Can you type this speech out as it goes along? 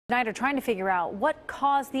Tonight are trying to figure out what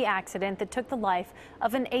caused the accident that took the life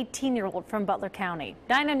of an 18-year-old from Butler County.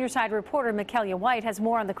 9 on Your Side reporter Michaela White has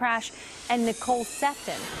more on the crash and Nicole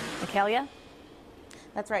Sefton. Michaela?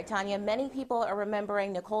 That's right, Tanya. Many people are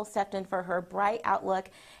remembering Nicole Sefton for her bright outlook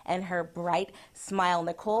and her bright smile.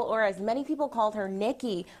 Nicole, or as many people called her,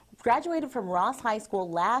 Nikki, graduated from Ross High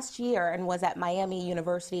School last year and was at Miami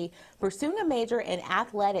University pursuing a major in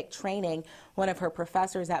athletic training. One of her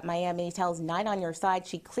professors at Miami tells 9 on Your Side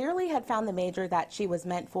she clearly had found the major that she was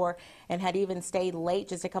meant for and had even stayed late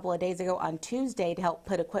just a couple of days ago on Tuesday to help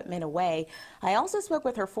put equipment away. I also spoke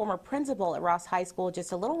with her former principal at Ross High School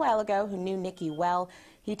just a little while ago who knew Nikki well.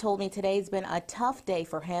 He told me today's been a tough day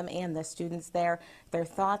for him and the students there. Their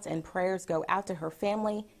thoughts and prayers go out to her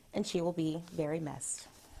family, and she will be very missed.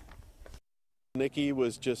 Nikki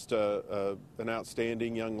was just an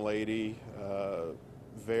outstanding young lady,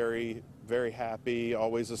 very, very happy,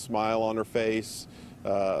 always a smile on her face,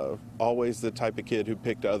 always the type of kid who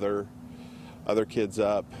picked other kids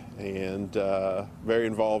up, and very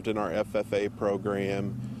involved in our FFA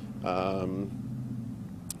program.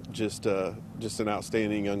 Just an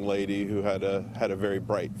outstanding young lady who had a very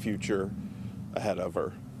bright future ahead of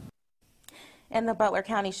her. And the Butler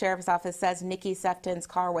County Sheriff's Office says Nikki Sefton's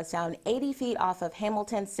car was found 80 feet off of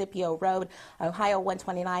Hamilton Scipio Road, Ohio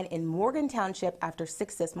 129 in Morgan Township after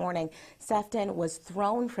 6 this morning. Sefton was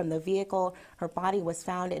thrown from the vehicle. Her body was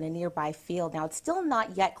found in a nearby field. Now, it's still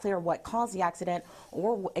not yet clear what caused the accident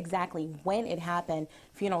or exactly when it happened.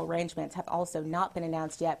 Funeral arrangements have also not been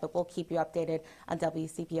announced yet, but we'll keep you updated on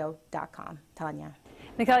WCPO.com. Tanya.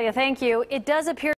 Michaela, thank you. It does appear